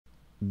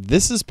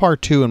This is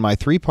part 2 in my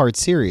 3-part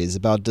series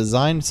about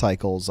design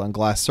cycles on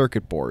glass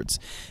circuit boards.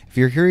 If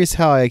you're curious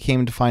how I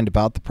came to find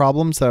about the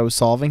problems that I was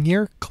solving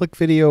here, click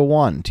video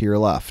 1 to your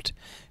left.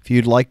 If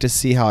you'd like to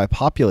see how I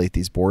populate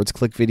these boards,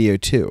 click video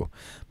 2.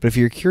 But if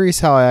you're curious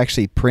how I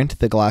actually print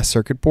the glass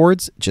circuit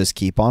boards, just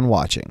keep on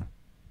watching.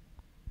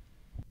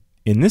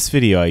 In this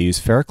video, I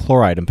use ferric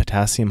chloride and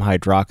potassium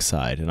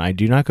hydroxide, and I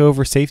do not go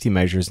over safety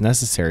measures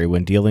necessary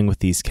when dealing with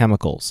these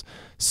chemicals.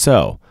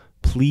 So,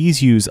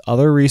 please use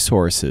other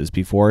resources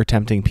before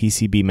attempting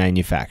PCB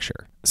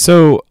manufacture.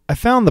 So, I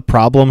found the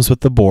problems with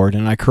the board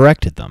and I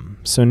corrected them.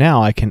 So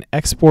now I can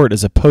export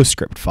as a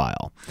PostScript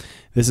file.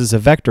 This is a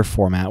vector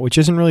format, which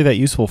isn't really that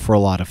useful for a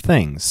lot of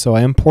things, so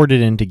I import it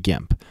into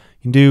GIMP.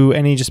 You can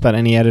do just about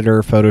any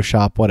editor,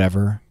 Photoshop,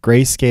 whatever.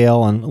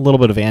 Grayscale and a little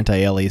bit of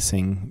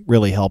anti-aliasing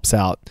really helps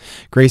out.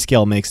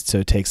 Grayscale makes it so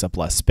it takes up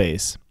less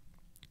space.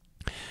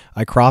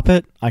 I crop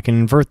it, I can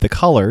invert the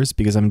colors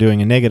because I'm doing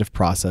a negative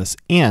process,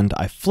 and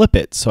I flip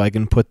it so I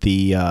can put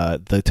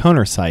the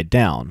toner side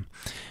down.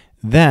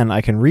 Then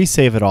I can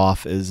resave it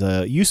off as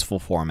a useful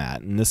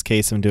format. In this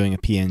case, I'm doing a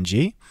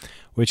PNG,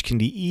 which can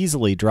be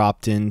easily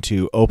dropped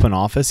into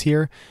OpenOffice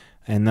here,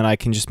 and then I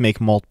can just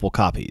make multiple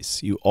copies.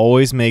 You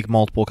always make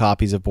multiple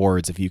copies of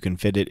boards if you can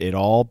fit it at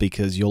all,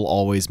 because you'll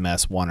always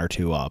mess one or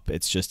two up.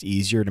 It's just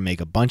easier to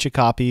make a bunch of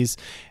copies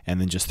and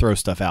then just throw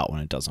stuff out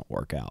when it doesn't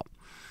work out.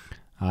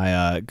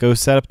 I go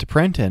set up to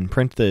print and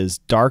print as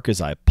dark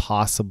as I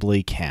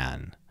possibly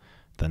can.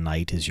 The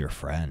night is your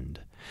friend.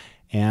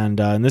 And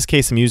in this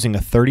case, I'm using a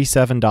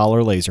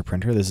 $37 laser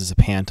printer. This is a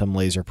Phantom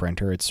laser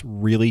printer. It's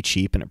really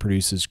cheap and it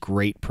produces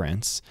great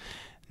prints.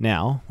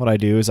 Now, what I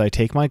do is I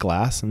take my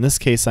glass. In this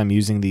case, I'm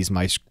using these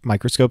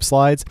microscope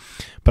slides,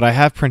 but I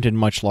have printed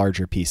much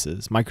larger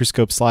pieces.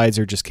 Microscope slides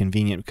are just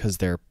convenient because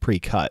they're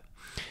pre-cut.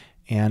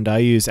 And I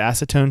use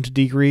acetone to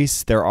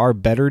degrease. There are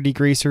better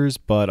degreasers,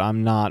 but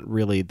I'm not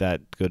really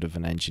that good of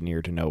an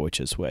engineer to know which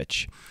is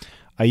which.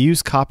 I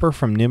use copper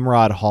from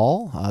Nimrod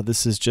Hall.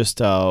 This is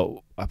just, I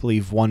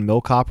believe, 1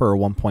 mil copper or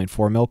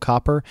 1.4 mil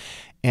copper,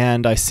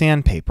 and I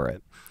sandpaper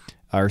it.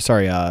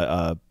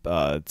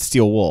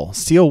 Steel wool.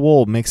 Steel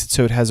wool makes it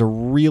so it has a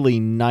really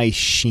nice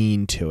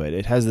sheen to it.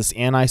 It has this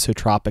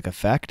anisotropic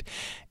effect,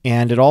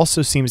 and it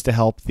also seems to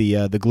help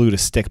the glue to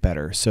stick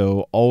better.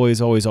 So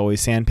always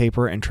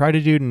sandpaper, and try to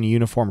do it in a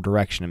uniform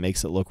direction. It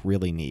makes it look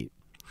really neat.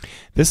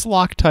 This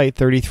Loctite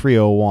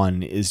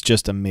 3301 is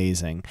just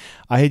amazing.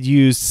 I had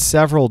used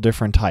several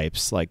different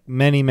types, like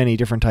many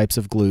different types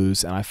of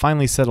glues, and I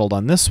finally settled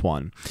on this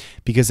one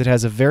because it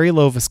has a very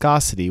low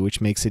viscosity, which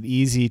makes it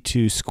easy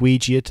to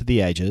squeegee it to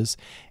the edges,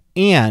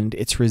 and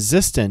it's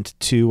resistant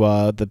to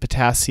the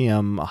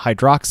potassium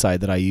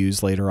hydroxide that I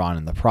use later on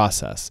in the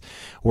process,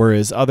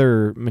 whereas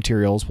other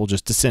materials will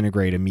just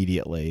disintegrate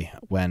immediately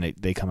when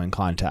they come in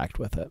contact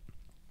with it.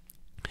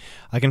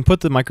 I can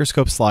put the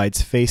microscope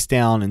slides face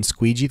down and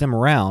squeegee them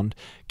around.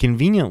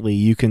 Conveniently,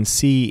 you can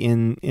see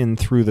in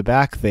through the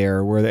back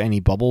there where any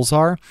bubbles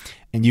are,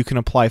 and you can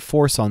apply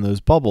force on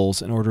those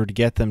bubbles in order to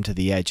get them to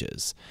the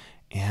edges.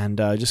 And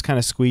just kind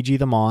of squeegee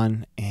them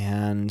on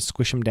and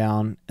squish them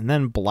down, and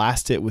then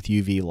blast it with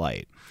UV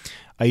light.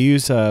 I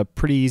use a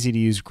pretty easy to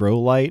use grow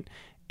light,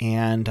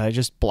 and I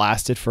just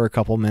blast it for a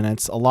couple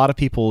minutes. A lot of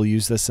people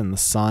use this in the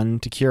sun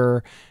to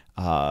cure.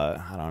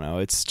 I don't know,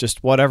 it's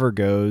just whatever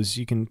goes.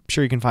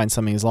 Sure you can find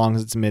something as long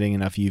as it's emitting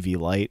enough UV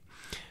light.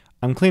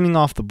 I'm cleaning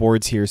off the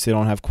boards here so they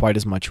don't have quite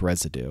as much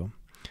residue.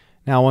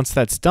 Now once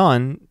that's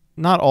done,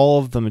 not all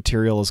of the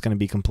material is going to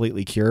be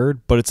completely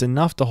cured, but it's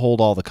enough to hold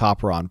all the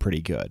copper on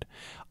pretty good.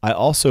 I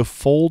also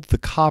fold the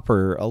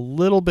copper a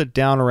little bit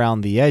down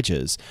around the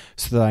edges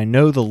so that I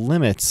know the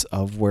limits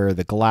of where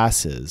the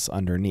glass is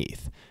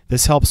underneath.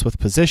 This helps with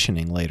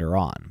positioning later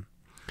on.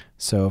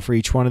 So for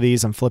each one of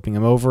these, I'm flipping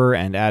them over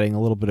and adding a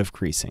little bit of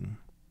creasing.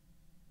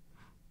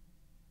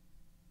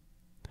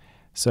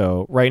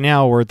 So right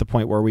now we're at the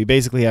point where we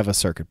basically have a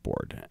circuit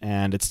board,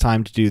 and it's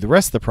time to do the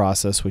rest of the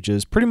process, which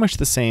is pretty much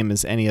the same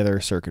as any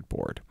other circuit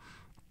board.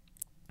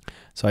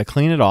 So I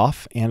clean it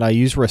off, and I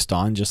use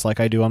Rust-On just like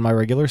I do on my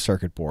regular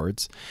circuit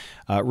boards.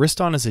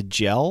 Rust-On is a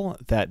gel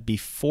that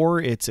before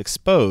it's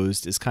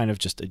exposed is kind of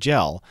just a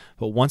gel,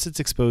 but once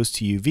it's exposed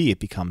to UV it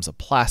becomes a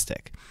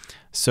plastic.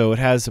 So it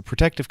has a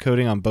protective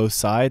coating on both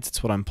sides.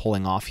 It's what I'm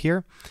pulling off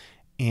here.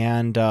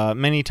 And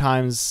many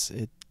times,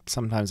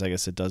 sometimes I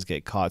guess it does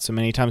get caught. So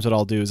many times what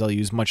I'll do is I'll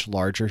use much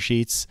larger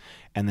sheets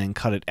and then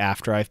cut it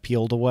after I've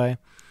peeled away.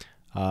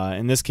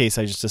 In this case,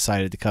 I just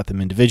decided to cut them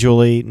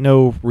individually.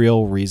 No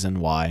real reason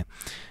why.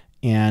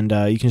 And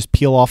you can just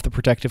peel off the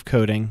protective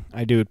coating.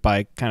 I do it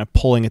by kind of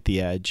pulling at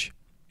the edge.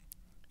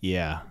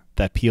 Yeah,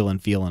 that peel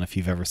and feelin' if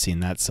you've ever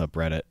seen that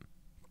subreddit.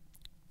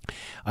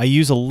 I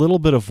use a little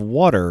bit of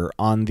water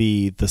on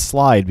the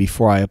slide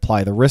before I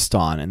apply the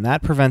Rust-On, and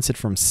that prevents it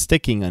from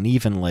sticking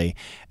unevenly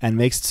and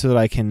makes it so that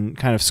I can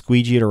kind of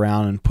squeegee it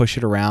around and push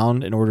it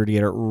around in order to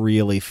get it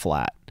really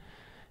flat.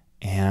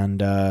 And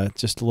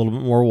just a little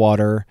bit more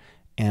water,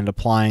 and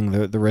applying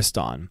the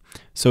Rist-On.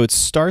 So it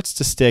starts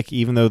to stick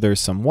even though there's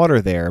some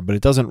water there, but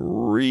it doesn't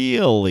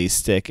really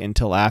stick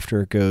until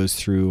after it goes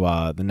through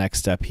the next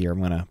step here. I'm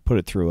going to put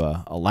it through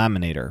a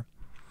laminator.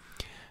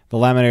 The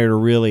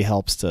laminator really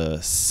helps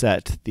to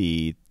set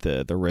the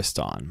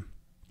Rist-On.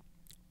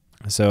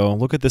 So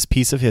look at this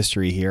piece of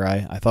history here.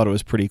 I thought it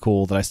was pretty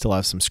cool that I still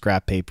have some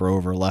scrap paper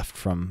over left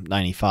from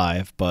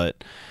 '95,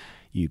 but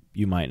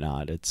you might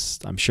not.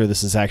 I'm sure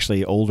this is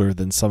actually older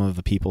than some of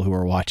the people who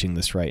are watching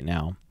this right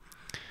now.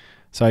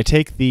 So I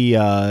take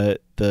the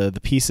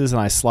pieces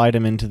and I slide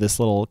them into this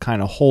little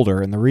kind of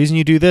holder. And the reason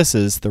you do this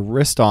is the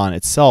Rist-On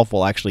itself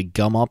will actually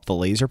gum up the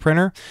laser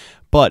printer.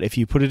 But if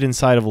you put it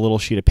inside of a little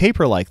sheet of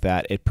paper like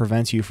that, it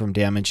prevents you from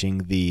damaging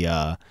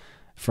the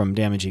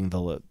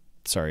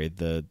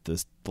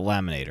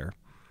laminator.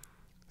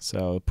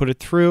 So put it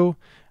through.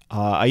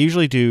 I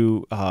usually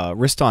do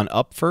Rist-On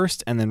up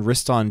first and then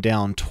Rist-On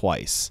down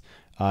twice.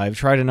 I've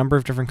tried a number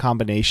of different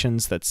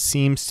combinations. That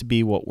seems to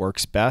be what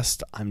works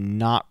best. I'm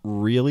not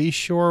really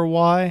sure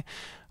why.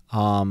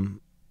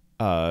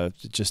 It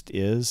just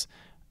is.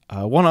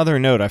 One other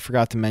note I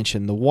forgot to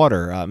mention, the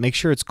water. Make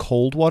sure it's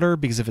cold water,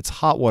 because if it's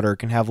hot water, it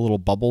can have little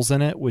bubbles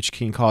in it, which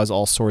can cause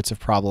all sorts of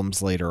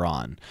problems later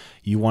on.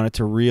 You want it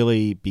to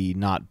really be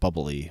not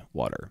bubbly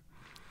water.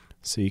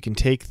 So you can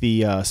take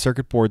the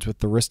circuit boards with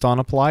the Rist-On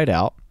applied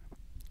out.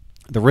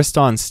 The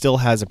Rist-On still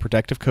has a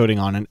protective coating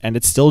on it, and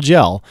it's still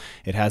gel.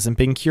 It hasn't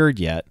been cured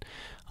yet.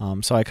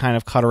 So I kind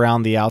of cut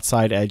around the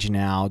outside edge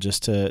now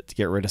just to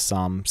get rid of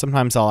some.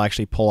 Sometimes I'll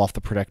actually pull off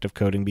the protective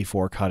coating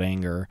before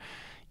cutting, or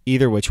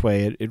either which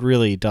way, it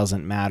really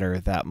doesn't matter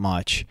that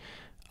much.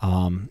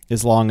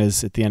 As long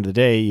as at the end of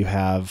the day you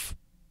have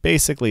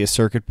basically a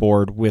circuit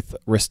board with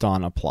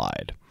Rist-On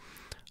applied.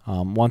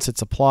 Once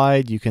it's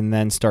applied, you can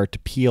then start to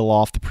peel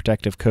off the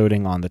protective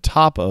coating on the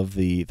top of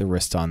the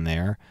Rist-On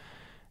there.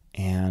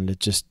 And it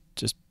just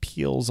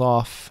peels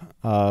off.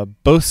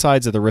 Both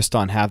sides of the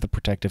Rist-On have the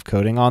protective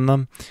coating on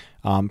them.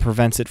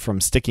 Prevents it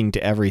from sticking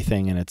to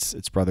everything and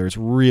its brother's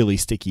really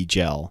sticky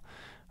gel.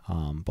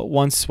 But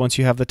once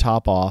you have the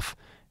top off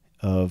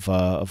of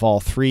all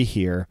three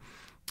here,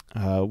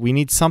 we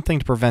need something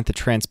to prevent the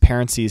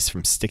transparencies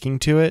from sticking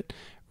to it.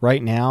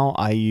 Right now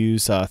I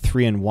use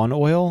 3-in-1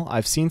 oil.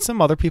 I've seen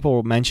some other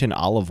people mention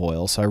olive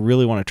oil, so I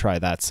really want to try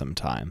that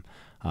sometime.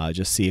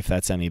 Just see if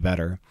that's any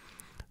better.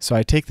 So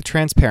I take the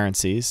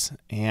transparencies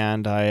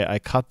and I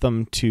cut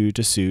them to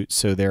suit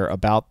so they're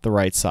about the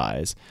right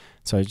size.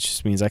 So it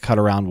just means I cut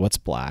around what's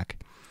black.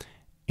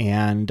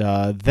 And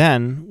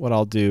then what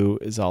I'll do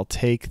is I'll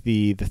take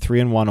the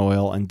 3-in-1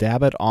 oil and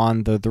dab it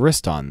on the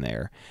Rist-On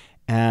there.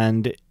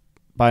 And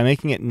by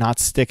making it not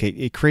stick,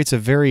 it creates a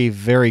very,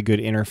 very good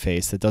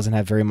interface that doesn't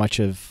have very much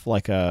of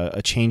like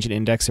a change in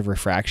index of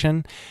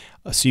refraction.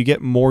 So you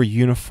get more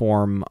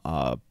uniform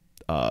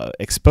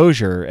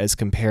exposure as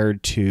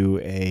compared to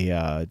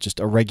just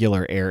a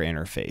regular air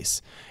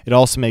interface. It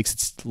also makes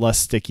it less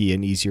sticky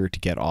and easier to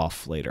get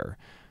off later.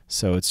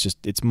 So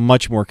it's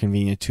much more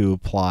convenient to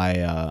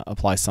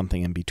apply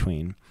something in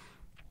between.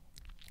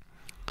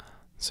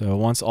 So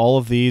once all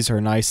of these are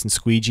nice and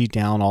squeegeed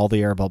down, all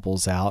the air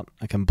bubbles out,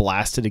 I can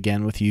blast it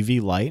again with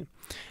UV light.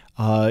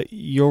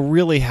 You'll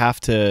really have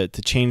to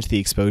change the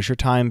exposure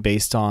time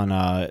based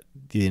on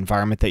the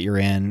environment that you're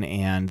in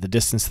and the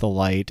distance to the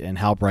light and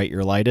how bright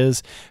your light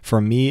is.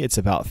 For me, it's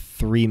about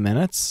 3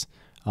 minutes.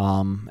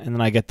 And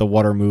then I get the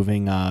water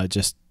moving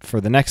just for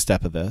the next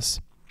step of this.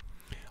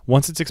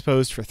 Once it's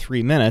exposed for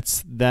 3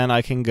 minutes, then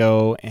I can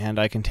go and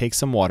I can take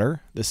some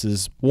water, this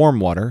is warm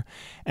water,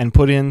 and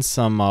put in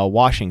some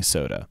washing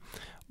soda.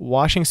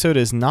 Washing soda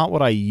is not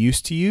what I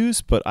used to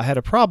use, but I had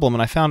a problem,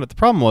 and I found that the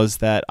problem was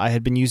that I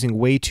had been using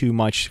way too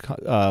much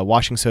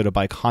washing soda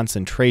by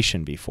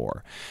concentration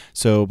before.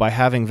 So by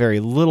having very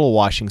little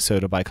washing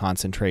soda by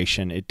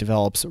concentration, it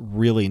develops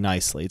really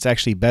nicely. It's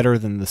actually better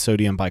than the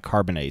sodium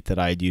bicarbonate that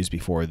I had used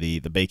before, the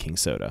baking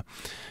soda.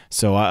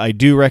 So I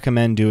do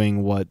recommend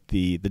doing what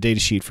the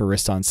datasheet for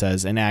Rist-On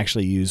says and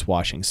actually use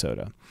washing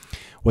soda.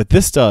 What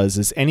this does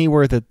is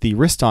anywhere that the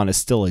Rist-On is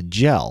still a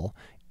gel,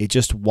 it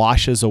just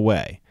washes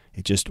away.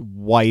 It just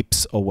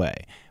wipes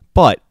away.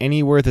 But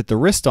anywhere that the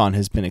Rist-On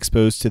has been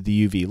exposed to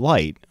the UV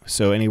light,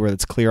 so anywhere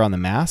that's clear on the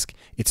mask,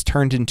 it's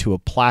turned into a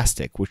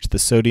plastic, which the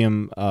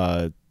sodium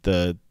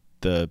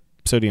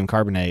sodium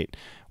carbonate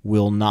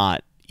will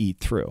not eat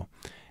through.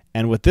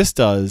 And what this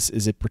does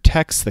is it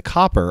protects the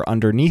copper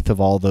underneath of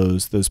all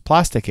those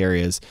plastic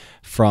areas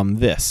from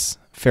this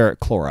ferric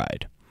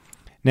chloride.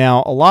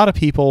 Now, a lot of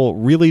people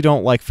really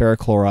don't like ferric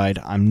chloride.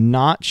 I'm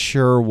not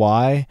sure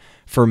why.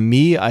 For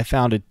me, I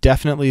found it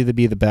definitely to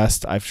be the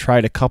best. I've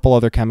tried a couple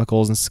other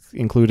chemicals,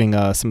 including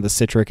some of the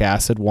citric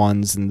acid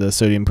ones and the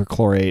sodium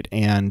perchlorate,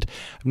 and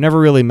I've never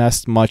really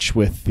messed much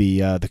with the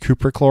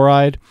cupra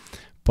chloride.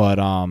 But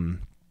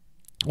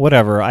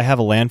whatever. I have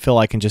a landfill.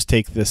 I can just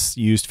take this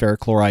used ferric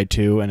chloride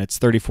to, and it's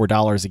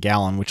 $34 a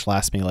gallon, which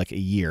lasts me like a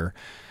year.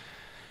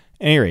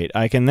 At any rate,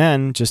 I can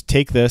then just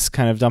take this,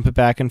 kind of dump it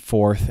back and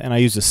forth, and I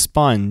use a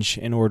sponge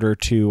in order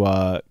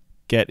to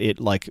get it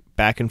like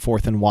back and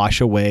forth and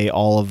wash away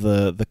all of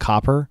the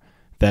copper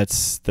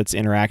that's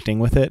interacting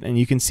with it, and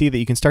you can see that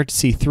you can start to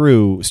see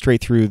straight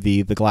through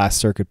the glass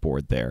circuit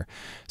board there.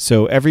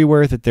 So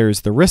everywhere that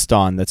there's the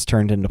Riston that's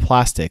turned into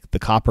plastic, the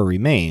copper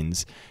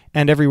remains,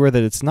 and everywhere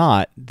that it's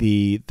not,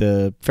 the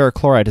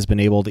ferrochloride has been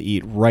able to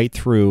eat right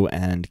through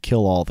and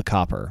kill all the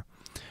copper.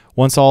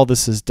 Once all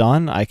this is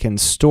done, I can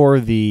store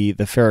the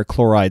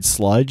ferrochloride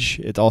sludge.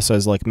 It also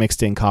has like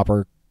mixed in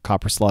copper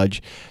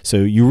sludge. So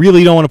you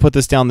really don't want to put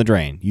this down the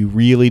drain. You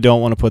really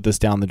don't want to put this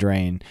down the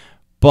drain,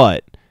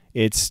 but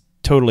it's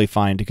totally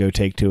fine to go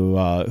take to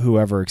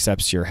whoever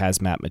accepts your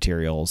hazmat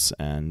materials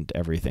and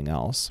everything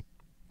else.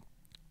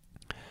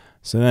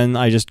 So then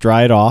I just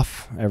dry it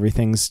off.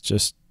 Everything's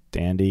just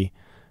dandy,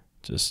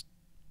 just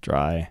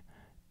dry.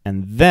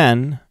 And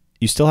then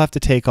you still have to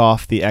take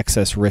off the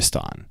excess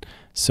Riston.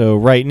 So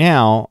right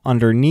now,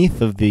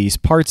 underneath of these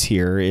parts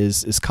here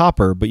is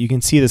copper, but you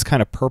can see this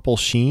kind of purple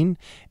sheen,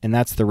 and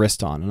that's the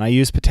Riston. And I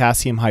use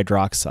potassium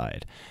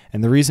hydroxide.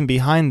 And the reason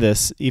behind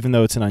this, even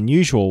though it's an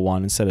unusual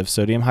one instead of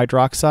sodium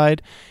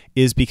hydroxide,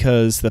 is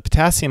because the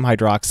potassium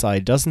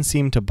hydroxide doesn't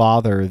seem to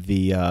bother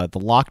the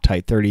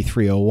Loctite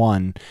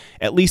 3301,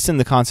 at least in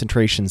the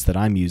concentrations that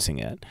I'm using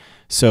it.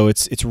 So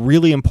it's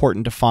really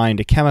important to find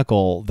a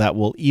chemical that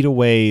will eat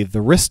away the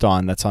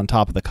Riston that's on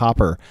top of the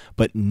copper,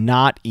 but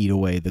not eat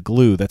away the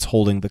glue that's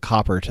holding the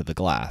copper to the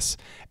glass.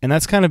 And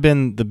that's kind of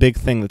been the big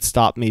thing that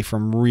stopped me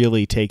from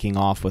really taking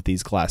off with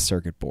these glass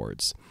circuit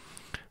boards.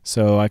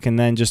 So I can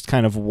then just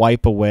kind of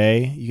wipe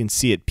away. You can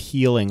see it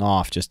peeling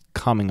off, just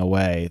coming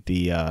away,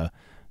 the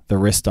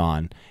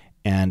Riston,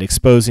 and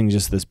exposing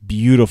just this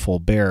beautiful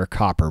bare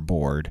copper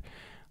board.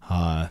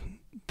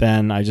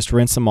 Then I just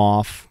rinse them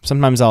off.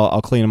 Sometimes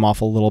I'll clean them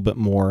off a little bit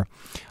more.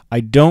 I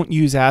don't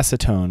use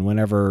acetone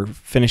whenever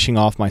finishing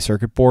off my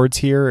circuit boards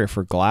here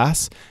for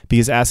glass,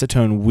 because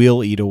acetone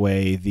will eat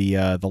away the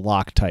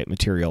Loctite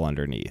material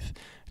underneath.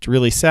 It's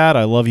really sad.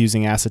 I love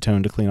using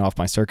acetone to clean off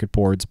my circuit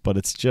boards, but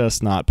it's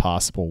just not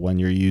possible when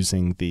you're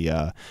using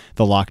the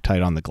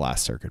Loctite on the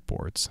glass circuit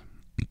boards.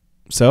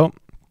 So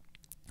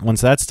once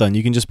that's done,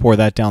 you can just pour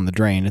that down the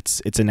drain.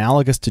 It's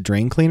analogous to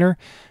drain cleaner,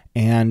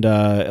 and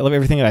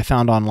everything that I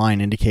found online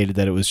indicated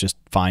that it was just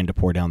fine to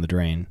pour down the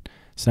drain.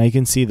 So now you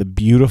can see the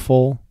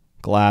beautiful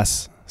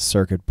glass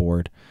circuit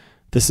board.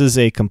 This is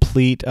a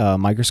complete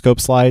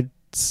microscope slide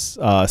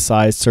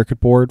sized circuit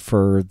board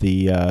for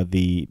the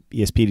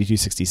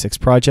ESP8266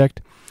 project.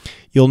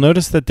 You'll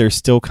notice that there's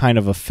still kind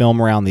of a film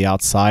around the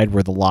outside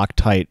where the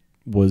Loctite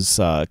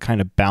was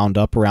kind of bound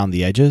up around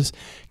the edges.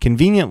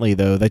 Conveniently,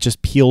 though, that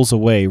just peels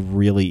away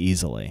really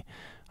easily.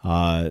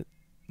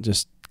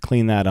 Just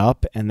clean that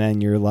up, and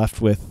then you're left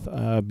with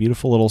a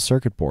beautiful little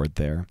circuit board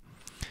there.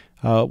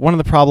 One of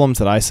the problems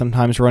that I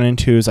sometimes run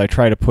into is I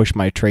try to push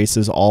my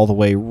traces all the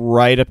way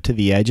right up to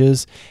the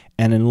edges,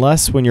 and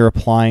unless when you're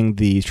applying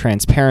the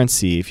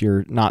transparency, if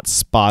you're not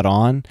spot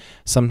on,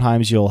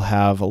 sometimes you'll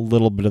have a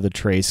little bit of the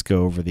trace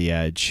go over the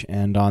edge.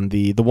 And on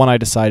the one I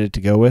decided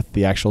to go with,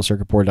 the actual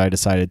circuit board I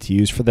decided to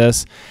use for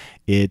this,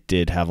 it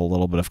did have a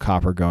little bit of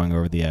copper going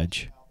over the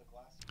edge.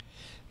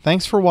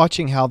 Thanks for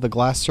watching how the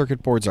glass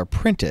circuit boards are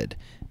printed.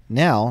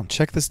 Now,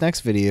 check this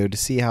next video to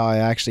see how I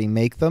actually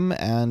make them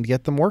and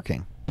get them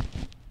working.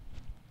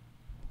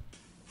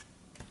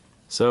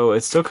 So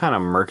it's still kind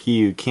of murky.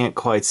 You can't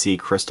quite see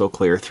crystal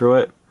clear through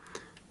it.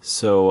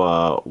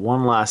 So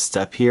one last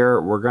step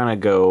here. We're going to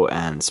go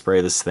and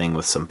spray this thing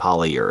with some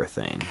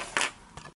polyurethane.